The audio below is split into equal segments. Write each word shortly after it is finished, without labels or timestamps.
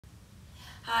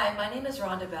Hi, my name is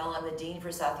Rhonda Bell. I'm the Dean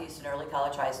for Southeastern Early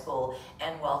College High School,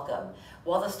 and welcome.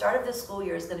 While the start of this school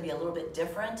year is going to be a little bit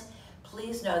different,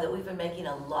 please know that we've been making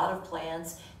a lot of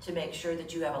plans to make sure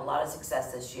that you have a lot of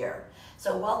success this year.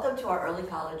 So welcome to our early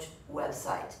college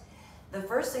website. The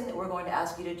first thing that we're going to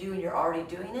ask you to do, and you're already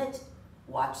doing it,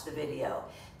 watch the video.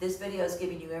 This video is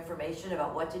giving you information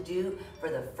about what to do for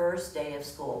the first day of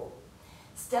school.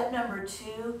 Step number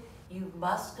 2, you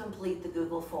must complete the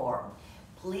Google form.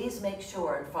 Please make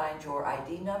sure and find your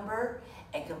ID number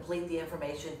and complete the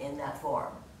information in that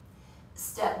form.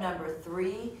 Step number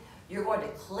 3, you're going to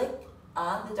click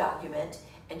on the document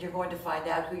and you're going to find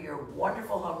out who your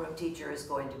wonderful homeroom teacher is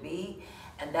going to be,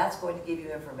 and that's going to give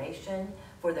you information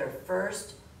for their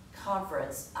first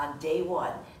conference on day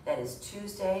 1. That is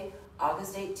Tuesday,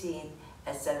 August 18th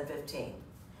at 7:15.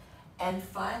 And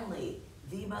finally,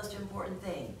 the most important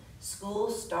thing, school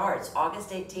starts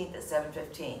August 18th at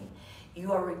 7:15.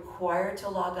 You are required to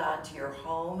log on to your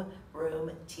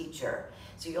homeroom teacher.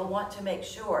 So you'll want to make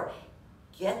sure,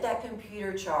 get that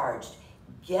computer charged,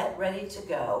 get ready to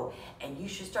go, and you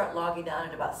should start logging on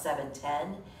at about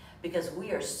 7:10 because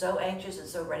we are so anxious and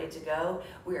so ready to go.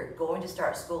 We are going to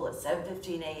start school at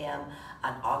 7:15 a.m.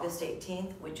 on August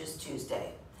 18th, which is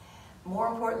Tuesday. More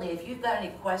importantly, if you've got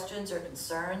any questions or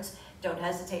concerns, don't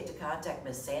hesitate to contact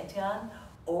Ms. Santion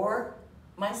or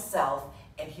myself,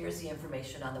 and here's the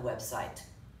information on the website.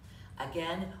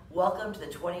 Again, welcome to the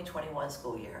 2021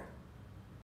 school year.